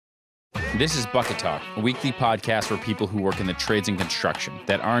This is Bucket Talk, a weekly podcast for people who work in the trades and construction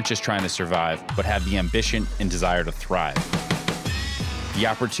that aren't just trying to survive, but have the ambition and desire to thrive. The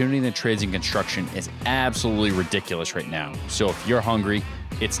opportunity in the trades and construction is absolutely ridiculous right now. So if you're hungry,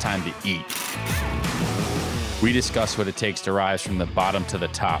 it's time to eat. We discuss what it takes to rise from the bottom to the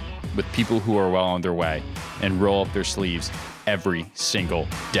top with people who are well on their way and roll up their sleeves every single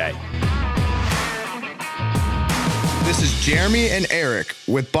day. This is Jeremy and Eric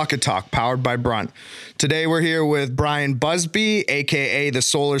with Bucket Talk, powered by Brunt. Today we're here with Brian Busby, aka the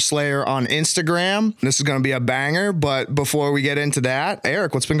Solar Slayer on Instagram. This is going to be a banger, but before we get into that,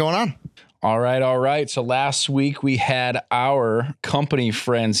 Eric, what's been going on? All right. So last week we had our company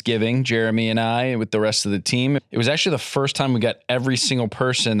Friendsgiving, Jeremy and I, with the rest of the team. It was actually the first time we got every single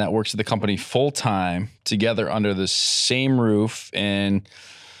person that works at the company full time together under the same roof. And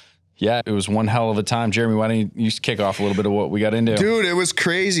yeah, it was one hell of a time. Jeremy, why don't you kick off a little bit of what we got into? Dude, it was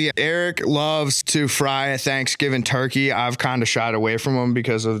crazy. Eric loves to fry a Thanksgiving turkey. I've kind of shied away from him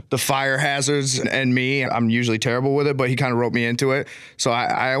because of the fire hazards and me. I'm usually terrible with it, but he kind of roped me into it. So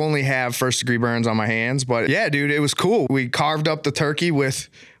I only have first-degree burns on my hands. But yeah, dude, it was cool. We carved up the turkey with...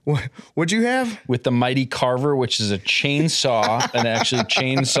 What'd you have? With the Mighty Carver, which is a chainsaw, an actually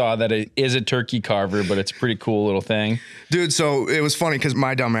chainsaw that it is a turkey carver, but it's a pretty cool little thing. Dude, so it was funny because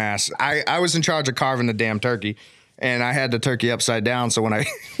my dumb ass, I was in charge of carving the damn turkey, and I had the turkey upside down. So when I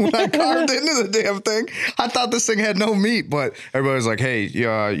carved into the damn thing, I thought this thing had no meat, but everybody was like, hey,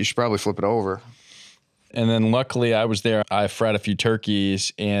 you should probably flip it over. And then luckily I was there. I fried a few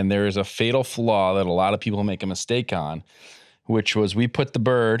turkeys, and there is a fatal flaw that a lot of people make a mistake on, which was we put the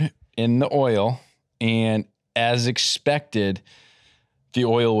bird in the oil, and as expected, the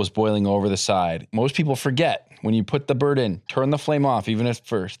oil was boiling over the side. Most people forget when you put the bird in, turn the flame off, even if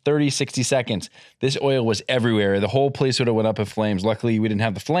for 30, 60 seconds, this oil was everywhere. The whole place would have went up in flames. Luckily, we didn't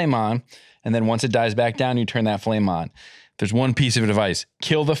have the flame on. And then once it dies back down, you turn that flame on. There's one piece of advice: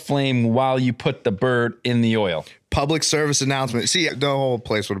 kill the flame while you put the bird in the oil. Public service announcement. See, the whole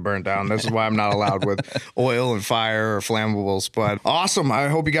place would have burned down. This is why I'm not allowed with oil and fire or flammables. But awesome. I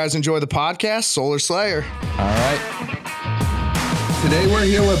hope you guys enjoy the podcast. Solar Slayer. All right. Today we're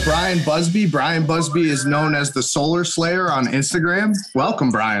here with Brian Busby. Brian Busby is known as the Solar Slayer on Instagram. Welcome,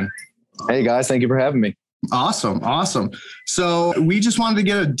 Brian. Hey, guys. Thank you for having me. Awesome. So we just wanted to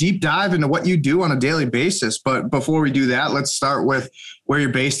get a deep dive into what you do on a daily basis. But before we do that, let's start with where you're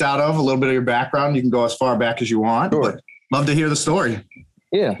based out of, a little bit of your background. You can go as far back as you want. Sure. But love to hear the story.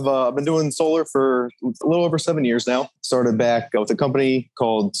 Yeah, I've been doing solar for a little over 7 years now. Started back with a company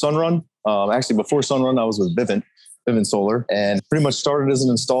called Sunrun. Actually, before Sunrun, I was with Vivint Solar, and pretty much started as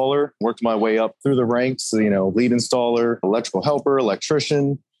an installer, worked my way up through the ranks, lead installer, electrical helper,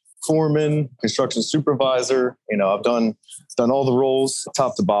 electrician, foreman, construction supervisor. I've done all the roles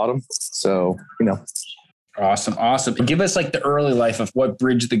top to bottom. So, Awesome. And give us like the early life of what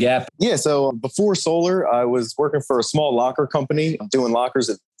bridged the gap. Yeah. So before solar, I was working for a small locker company, doing lockers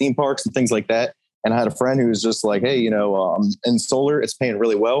at theme parks and things like that. And I had a friend who was just like, hey, in solar, it's paying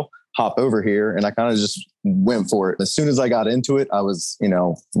really well. Hop over here. And I kind of just went for it. As soon as I got into it, I was,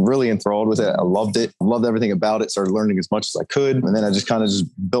 really enthralled with it. I loved it. Loved everything about it. Started learning as much as I could. And then I just kind of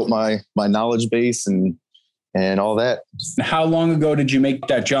built my knowledge base and all that. How long ago did you make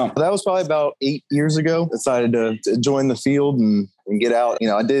that jump? That was probably about 8 years ago. Decided to join the field and get out.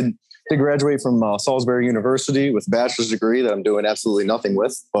 I did graduate from Salisbury University with a bachelor's degree that I'm doing absolutely nothing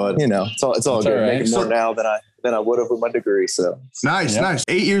with. But, it's all good. Right. Making more now than I would have with my degree. So Nice.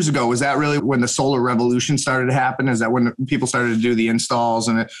 8 years ago, was that really when the solar revolution started to happen? Is that when people started to do the installs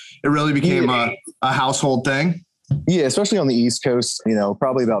and it really became a household thing? Yeah, especially on the East Coast,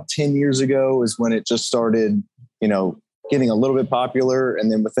 probably about 10 years ago is when it just started, getting a little bit popular. And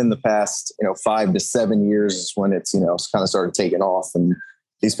then within the past, 5 to 7 years is when it's, kind of started taking off. And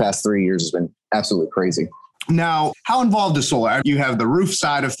these past 3 years has been absolutely crazy. Now, how involved is solar? You have the roof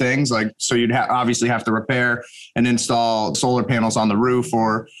side of things, so you'd obviously have to repair and install solar panels on the roof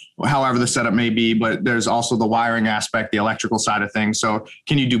or however the setup may be, but there's also the wiring aspect, the electrical side of things. So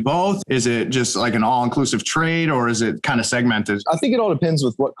can you do both? Is it just like an all-inclusive trade or is it kind of segmented? I think it all depends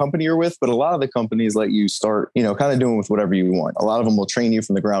with what company you're with, but a lot of the companies let you start, kind of doing with whatever you want. A lot of them will train you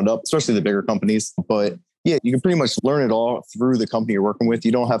from the ground up, especially the bigger companies, but yeah, you can pretty much learn it all through the company you're working with.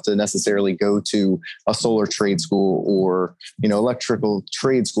 You don't have to necessarily go to a solar trade school or, electrical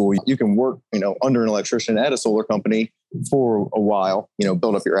trade school. You can work, under an electrician at a solar company for a while,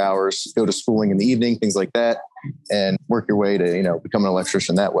 build up your hours, go to schooling in the evening, things like that, and work your way to, become an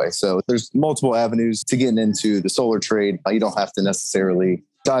electrician that way. So there's multiple avenues to getting into the solar trade. You don't have to necessarily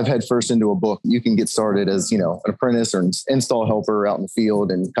dive headfirst into a book. You can get started as, an apprentice or an install helper out in the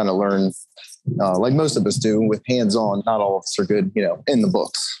field and kind of learn, like most of us do, with hands-on. Not all of us are good, in the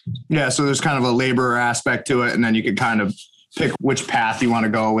books. Yeah. So there's kind of a labor aspect to it. And then you can kind of pick which path you want to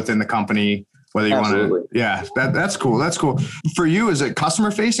go within the company, whether you Absolutely. want to. Yeah, that's cool. That's cool. For you, is it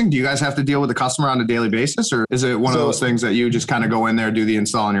customer facing? Do you guys have to deal with the customer on a daily basis, or is it one of those things that you just kind of go in there, do the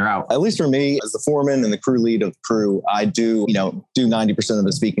install, and you're out? At least for me, as the foreman and the crew lead of the crew, I do 90% of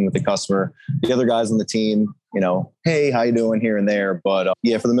the speaking with the customer. The other guys on the team, hey, how you doing here and there. But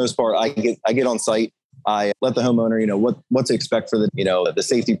for the most part, I get on site. I let the homeowner, what to expect for the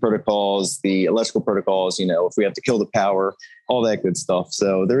safety protocols, the electrical protocols, if we have to kill the power, all that good stuff.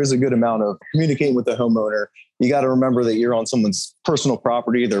 So there is a good amount of communicating with the homeowner. You got to remember that you're on someone's personal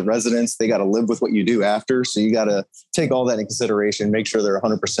property, their residence. They got to live with what you do after. So you got to take all that in consideration, make sure they're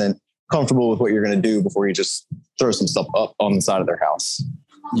 100% comfortable with what you're going to do before you just throw some stuff up on the side of their house.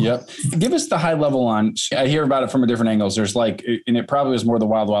 Yep. Give us the high level on, I hear about it from a different angles. There's and it probably was more the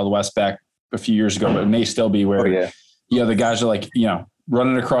Wild Wild West back a few years ago, but it may still be where, the guys are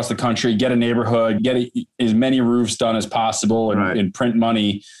running across the country, get a neighborhood, get as many roofs done as possible and print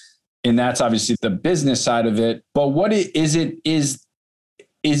money. And that's obviously the business side of it. But what is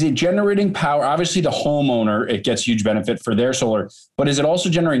it generating power? Obviously the homeowner, it gets huge benefit for their solar, but is it also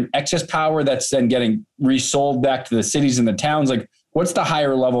generating excess power that's then getting resold back to the cities and the towns? Like, what's the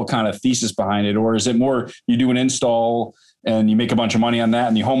higher level kind of thesis behind it? Or is it more you do an install and you make a bunch of money on that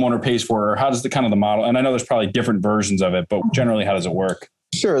and the homeowner pays for it? Or how does the model? And I know there's probably different versions of it, but generally, how does it work?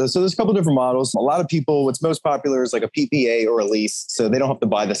 Sure. So there's a couple different models. A lot of people, what's most popular is like a PPA or a lease. So they don't have to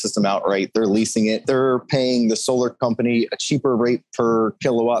buy the system outright. They're leasing it. They're paying the solar company a cheaper rate per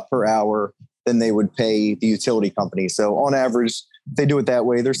kilowatt per hour than they would pay the utility company. So on average, if they do it that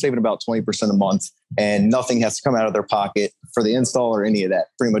way, they're saving about 20% a month and nothing has to come out of their pocket for the install or any of that.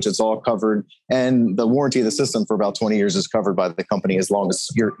 Pretty much it's all covered. And the warranty of the system for about 20 years is covered by the company as long as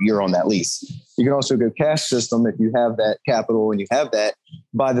you're on that lease. You can also go cash system if you have that capital and you have that,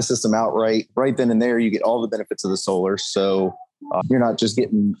 buy the system outright. Right then and there, you get all the benefits of the solar. So you're not just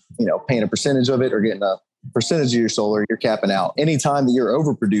getting, paying a percentage of it or getting a percentage of your solar, you're capping out. Anytime that you're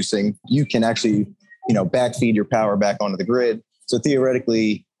overproducing, you can actually, backfeed your power back onto the grid. So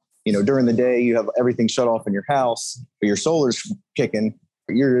theoretically, during the day, you have everything shut off in your house, but your solar's kicking.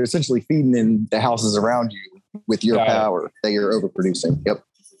 You're essentially feeding in the houses around you with your power that you're overproducing. Yep.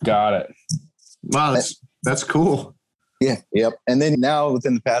 Got it. Wow. That's cool. Yeah. Yep. And then now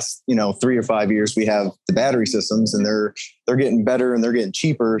within the past, 3 or 5 years, we have the battery systems and they're getting better and they're getting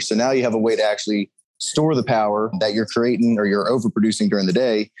cheaper. So now you have a way to actually store the power that you're creating or you're overproducing during the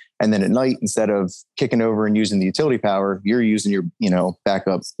day. And then at night, instead of kicking over and using the utility power, you're using your,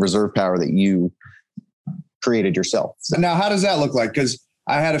 backup reserve power that you created yourself. So now, how does that look like? Because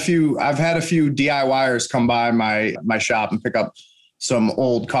I've had a few DIYers come by my shop and pick up some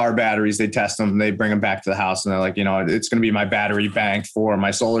old car batteries. They test them, they bring them back to the house and they're like, it's going to be my battery bank for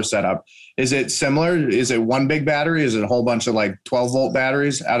my solar setup. Is it similar? Is it one big battery? Is it a whole bunch of 12 volt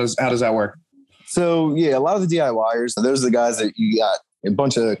batteries? How does that work? So yeah, a lot of the DIYers, those are the guys that you got a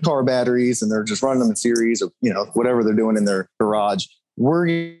bunch of car batteries and they're just running them in series or, whatever they're doing in their garage.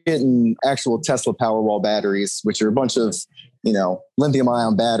 We're getting actual Tesla Powerwall batteries, which are a bunch of, lithium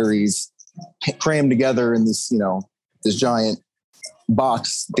ion batteries crammed together in this, this giant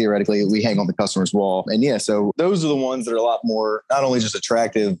box, theoretically, we hang on the customer's wall. And yeah, so those are the ones that are a lot more, not only just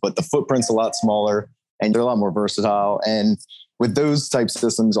attractive, but the footprint's a lot smaller and they're a lot more versatile. And with those type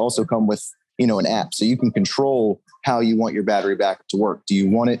systems also come with, an app. So you can control how you want your battery backup to work. Do you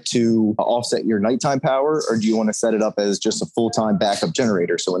want it to offset your nighttime power or do you want to set it up as just a full-time backup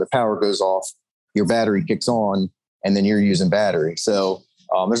generator? So when the power goes off, your battery kicks on and then you're using battery. So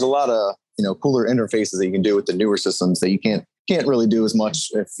there's a lot of, cooler interfaces that you can do with the newer systems that you can't really do as much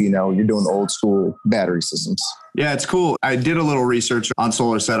if, you're doing the old school battery systems. Yeah, it's cool. I did a little research on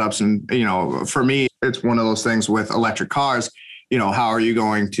solar setups and, for me, it's one of those things with electric cars. How are you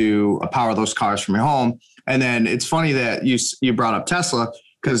going to power those cars from your home? And then it's funny that you brought up Tesla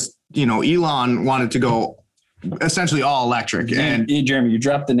because, Elon wanted to go essentially all electric. And Jeremy, you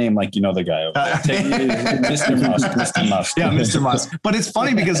dropped the name like the guy over there. Mr. Musk. Yeah, Mr. Musk. But it's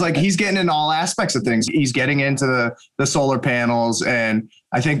funny because he's getting into all aspects of things. He's getting into the solar panels. And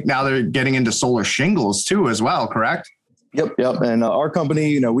I think now they're getting into solar shingles too as well, correct? Yep. And our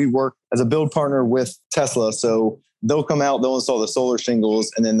company, we work as a build partner with Tesla. So they'll come out, they'll install the solar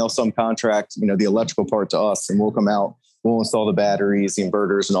shingles, and then they'll subcontract, the electrical part to us. And we'll come out, we'll install the batteries, the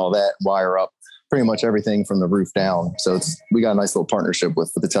inverters and all that, wire up pretty much everything from the roof down. So we got a nice little partnership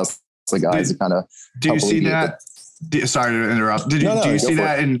with the Tesla guys to kind of. Do you see that? Sorry to interrupt. Do you see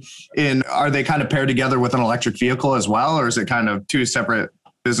that in, are they kind of paired together with an electric vehicle as well? Or is it kind of two separate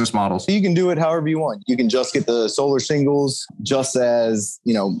business models? You can do it however you want. You can just get the solar shingles just as,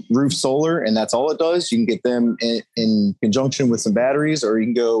 roof solar, and that's all it does. You can get them in conjunction with some batteries, or you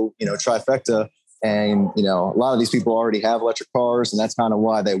can go, trifecta. And, a lot of these people already have electric cars, and that's kind of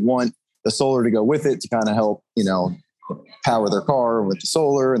why they want the solar to go with it to kind of help, power their car with the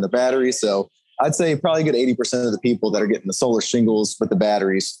solar and the battery. So I'd say probably a good 80% of the people that are getting the solar shingles with the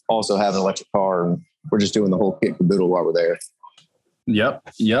batteries also have an electric car. And we're just doing the whole kit and caboodle while we're there. Yep.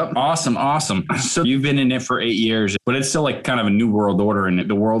 Awesome. So you've been in it for 8 years, but it's still like kind of a new world order, and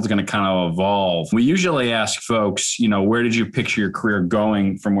the world's going to kind of evolve. We usually ask folks, where did you picture your career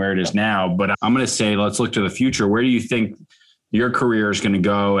going from where it is now? But I'm going to say, let's look to the future. Where do you think your career is going to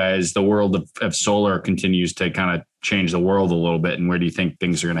go as the world of solar continues to kind of change the world a little bit? And where do you think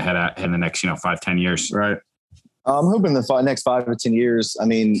things are going to head at in the next, 5-10 years? Right. I'm hoping the next 5 to 10 years,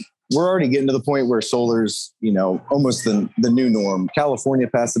 we're already getting to the point where solar's, almost the new norm. California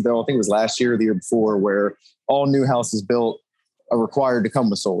passed a bill, I think it was last year or the year before, where all new houses built are required to come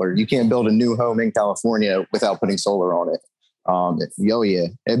with solar. You can't build a new home in California without putting solar on it. Yeah,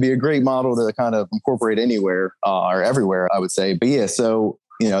 it'd be a great model to kind of incorporate anywhere or everywhere, I would say. But yeah, so,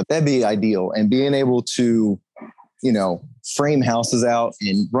 that'd be ideal. And being able to, frame houses out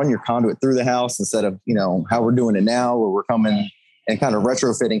and run your conduit through the house instead of, how we're doing it now, where we're coming and kind of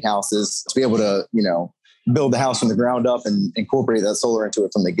retrofitting houses, to be able to, build the house from the ground up and incorporate that solar into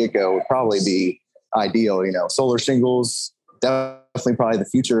it from the get-go would probably be ideal. Solar shingles, definitely probably the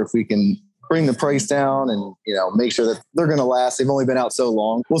future if we can bring the price down and, make sure that they're going to last. They've only been out so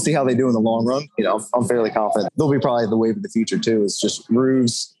long. We'll see how they do in the long run. I'm fairly confident they'll be probably the wave of the future too. It's just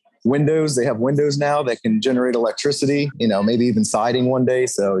roofs, windows. They have windows now that can generate electricity, maybe even siding one day.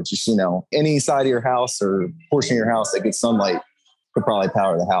 So just, any side of your house or portion of your house that gets sunlight could probably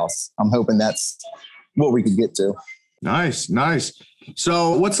power the house. I'm hoping that's what we could get to. Nice.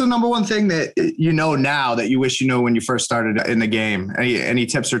 So what's the number one thing that now that you wish when you first started in the game? Any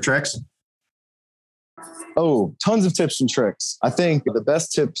tips or tricks? Oh, tons of tips and tricks. I think the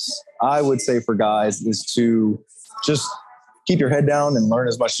best tips I would say for guys is to just keep your head down and learn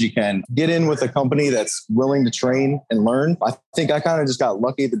as much as you can. Get in with a company that's willing to train and learn. I think I kind of just got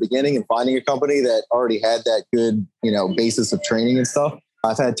lucky at the beginning in finding a company that already had that good, basis of training and stuff.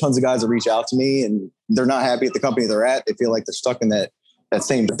 I've had tons of guys that reach out to me and they're not happy at the company they're at. They feel like they're stuck in that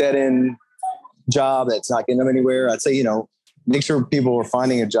same dead end job that's not getting them anywhere. I'd say, make sure people are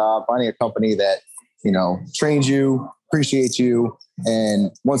finding a job, finding a company that, trains you, appreciates you,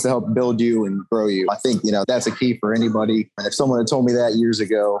 and wants to help build you and grow you. I think, that's a key for anybody. And if someone had told me that years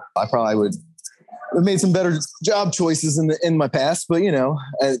ago, I probably would have made some better job choices in my past, but,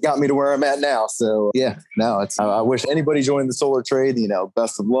 it got me to where I'm at now. So yeah, no, I wish anybody joining the solar trade,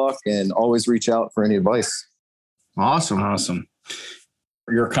 best of luck and always reach out for any advice. Awesome.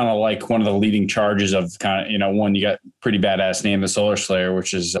 You're kind of like one of the leading charges of kind of, one, you got pretty badass name, the Solar Slayer,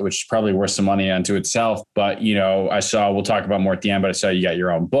 which is probably worth some money unto itself. But, we'll talk about more at the end, but I saw you got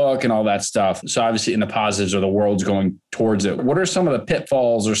your own book and all that stuff. So obviously in the positives or the world's going towards it. What are some of the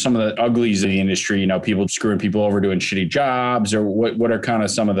pitfalls or some of the uglies of the industry? People screwing people over, doing shitty jobs, or what are kind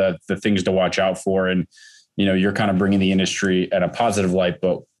of some of the things to watch out for? And, you're kind of bringing the industry at a positive light,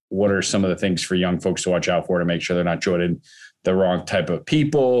 but what are some of the things for young folks to watch out for to make sure they're not joining the wrong type of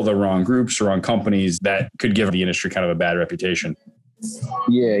people, the wrong groups, the wrong companies that could give the industry kind of a bad reputation?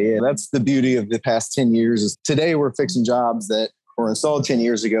 Yeah. That's the beauty of the past 10 years is today we're fixing jobs that were installed 10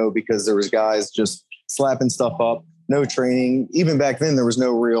 years ago because there was guys just slapping stuff up, no training. Even back then, there was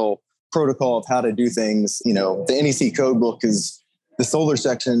no real protocol of how to do things. The NEC code book is the solar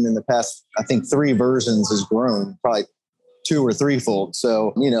section in the past, I think 3 versions has grown probably 2 or 3-fold.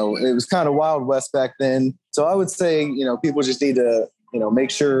 So, it was kind of Wild West back then. So I would say, people just need to,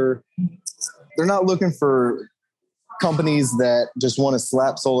 make sure they're not looking for companies that just want to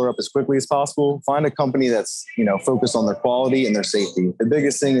slap solar up as quickly as possible. Find a company that's, focused on their quality and their safety. The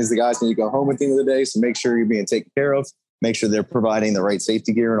biggest thing is the guys need to go home at the end of the day. So make sure you're being taken care of, make sure they're providing the right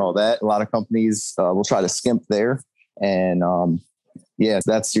safety gear and all that. A lot of companies will try to skimp there. And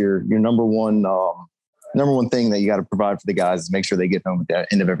that's your number one thing that you got to provide for the guys is make sure they get home at the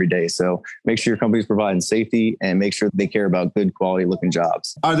end of every day. So make sure your company's providing safety and make sure they care about good quality looking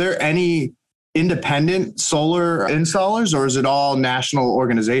jobs. Are there any independent solar installers or is it all national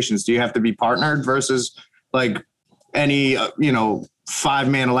organizations? Do you have to be partnered versus like any,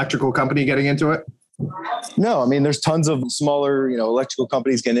 5-man electrical company getting into it? No, there's tons of smaller, electrical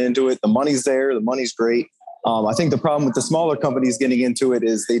companies getting into it. The money's there. The money's great. I think the problem with the smaller companies getting into it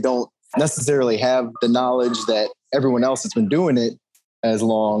is they don't necessarily have the knowledge that everyone else that's been doing it as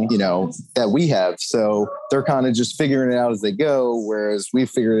long, that we have. So they're kind of just figuring it out as they go. Whereas we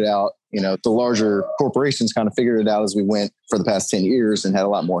figured it out, the larger corporations kind of figured it out as we went for the past 10 years and had a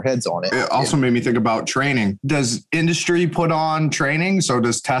lot more heads on it. It also made me think about training. Does industry put on training? So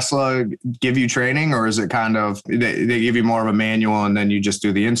does Tesla give you training, or is it kind of, they give you more of a manual and then you just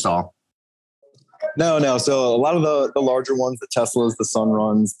do the install? No. So a lot of the larger ones, the Teslas, the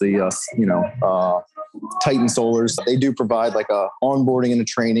Sunruns, the, Titan Solars, they do provide like a onboarding and a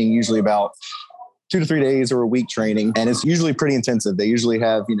training, usually about 2 to 3 days or a week training. And it's usually pretty intensive. They usually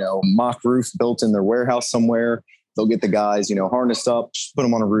have, mock roofs built in their warehouse somewhere. They'll get the guys, harnessed up, put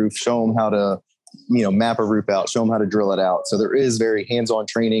them on a roof, show them how to, map a roof out, show them how to drill it out. So there is very hands-on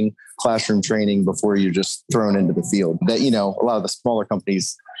training, classroom training before you're just thrown into the field that, a lot of the smaller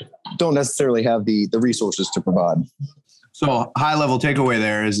companies don't necessarily have the resources to provide. So high level takeaway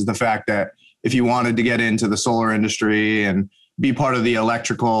there is the fact that if you wanted to get into the solar industry and be part of the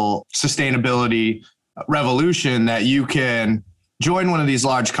electrical sustainability revolution, that you can join one of these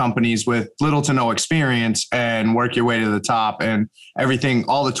large companies with little to no experience and work your way to the top, and everything,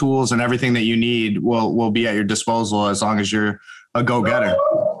 all the tools and everything that you need will be at your disposal as long as you're a go-getter.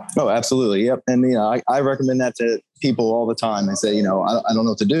 Oh, absolutely. Yep. And, I recommend that to people all the time. They say, I don't know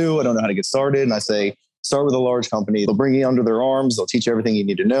what to do. I don't know how to get started. And I say, start with a large company. They'll bring you under their arms. They'll teach you everything you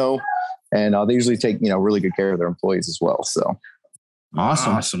need to know. And they usually take, really good care of their employees as well. So.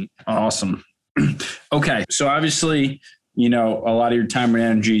 Awesome. Okay. So obviously, a lot of your time and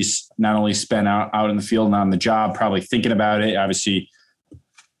energy is not only spent out in the field and on the job, probably thinking about it. Obviously,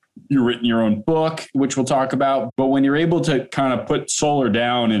 you've written your own book, which we'll talk about. But when you're able to kind of put solar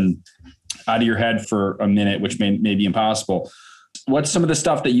down and out of your head for a minute, which may be impossible, what's some of the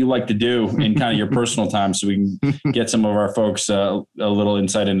stuff that you like to do in kind of your personal time, so we can get some of our folks a little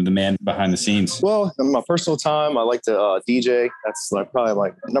insight into the man behind the scenes? Well, in my personal time, I like to DJ. That's probably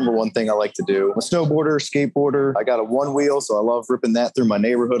like number one thing I like to do. I'm a snowboarder, skateboarder. I got a one wheel, so I love ripping that through my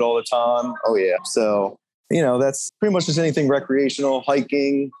neighborhood all the time. Oh yeah. So, that's pretty much just anything recreational,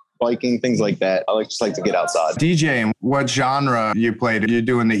 hiking, biking, things like that. I just like to get outside. DJing, what genre you played? Are you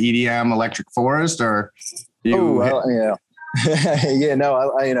doing the EDM Electric Forest, or yeah. Yeah, no,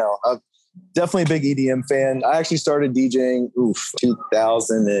 I'm definitely a big EDM fan. I actually started DJing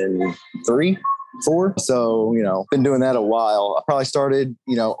 2003, 4. So, been doing that a while. I probably started,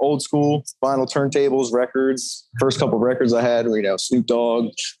 old school vinyl turntables, records. First couple of records I had were, Snoop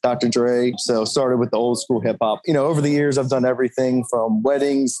Dogg, Dr. Dre. So started with the old school hip hop. Over the years, I've done everything from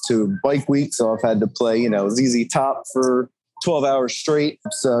weddings to bike week. So I've had to play, ZZ Top for 12 hours straight.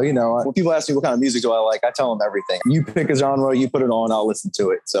 So, when people ask me what kind of music do I like, I tell them everything. You pick a genre, you put it on, I'll listen to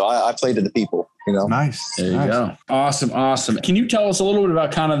it. So I play to the people, Nice. There you go. Awesome. Can you tell us a little bit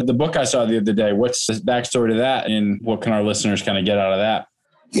about kind of the book I saw the other day? What's the backstory to that, and what can our listeners kind of get out of that?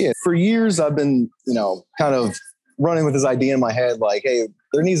 Yeah, for years I've been, kind of running with this idea in my head, like, hey,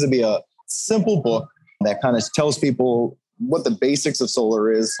 there needs to be a simple book that kind of tells people what the basics of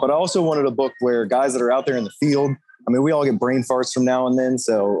solar is. But I also wanted a book where guys that are out there in the field, we all get brain farts from now and then.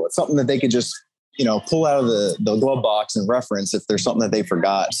 So it's something that they could just, pull out of the glove box and reference if there's something that they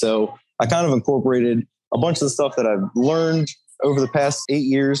forgot. So I kind of incorporated a bunch of the stuff that I've learned over the past 8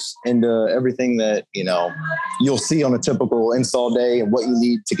 years into everything that, you'll see on a typical install day and what you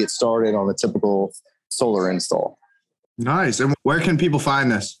need to get started on a typical solar install. Nice. And where can people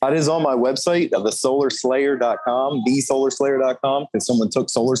find this? It is on my website, thesolarslayer.com, thesolarslayer.com, because someone took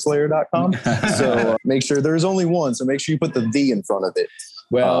solarslayer.com. So make sure there's only one. So make sure you put the V in front of it.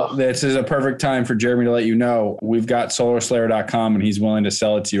 Well, this is a perfect time for Jeremy to let you know we've got solarslayer.com and he's willing to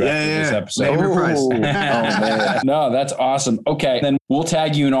sell it to you after this episode. Price. No, that's awesome. Okay. Then we'll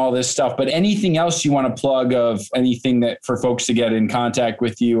tag you in all this stuff, but anything else you want to plug of anything that for folks to get in contact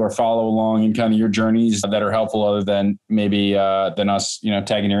with you or follow along in kind of your journeys that are helpful, other than maybe than us,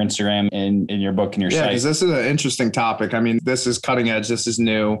 tagging your Instagram in your book and your site? Because this is an interesting topic. This is cutting edge. This is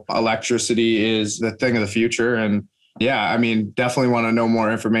new. Electricity is the thing of the future. And definitely want to know more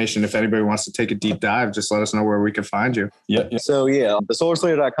information. If anybody wants to take a deep dive, just let us know where we can find you. Yeah. So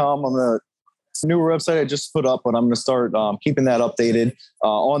thesolarslayer.com. It's a newer website I just put up, but I'm going to start keeping that updated.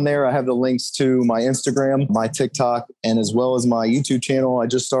 On there, I have the links to my Instagram, my TikTok, and as well as my YouTube channel I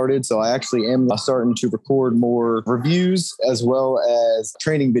just started. So I actually am starting to record more reviews as well as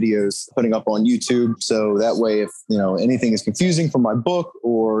training videos putting up on YouTube. So that way, if anything is confusing from my book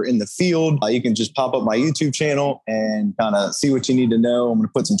or in the field, you can just pop up my YouTube channel and kind of see what you need to know. I'm going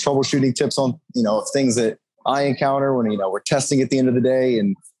to put some troubleshooting tips on, things that I encounter when, we're testing at the end of the day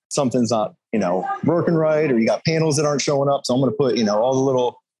and something's not, working right, or you got panels that aren't showing up. So I'm going to put, all the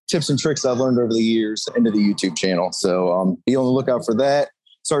little tips and tricks I've learned over the years into the YouTube channel. So be on the lookout for that.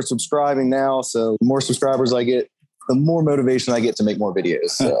 Start subscribing now. So the more subscribers I get, the more motivation I get to make more videos.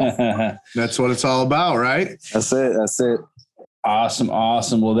 So. That's what it's all about, right? That's it. Awesome.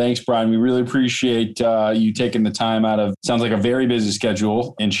 Well, thanks, Brian. We really appreciate you taking the time out of, sounds like a very busy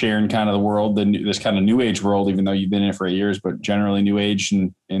schedule, and sharing kind of the world, this kind of new age world, even though you've been in it for 8 years, but generally new age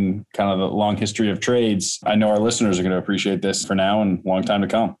and in kind of the long history of trades. I know our listeners are going to appreciate this for now and long time to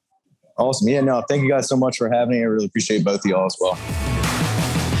come. Awesome. Yeah, no, thank you guys so much for having me. I really appreciate both of y'all as well.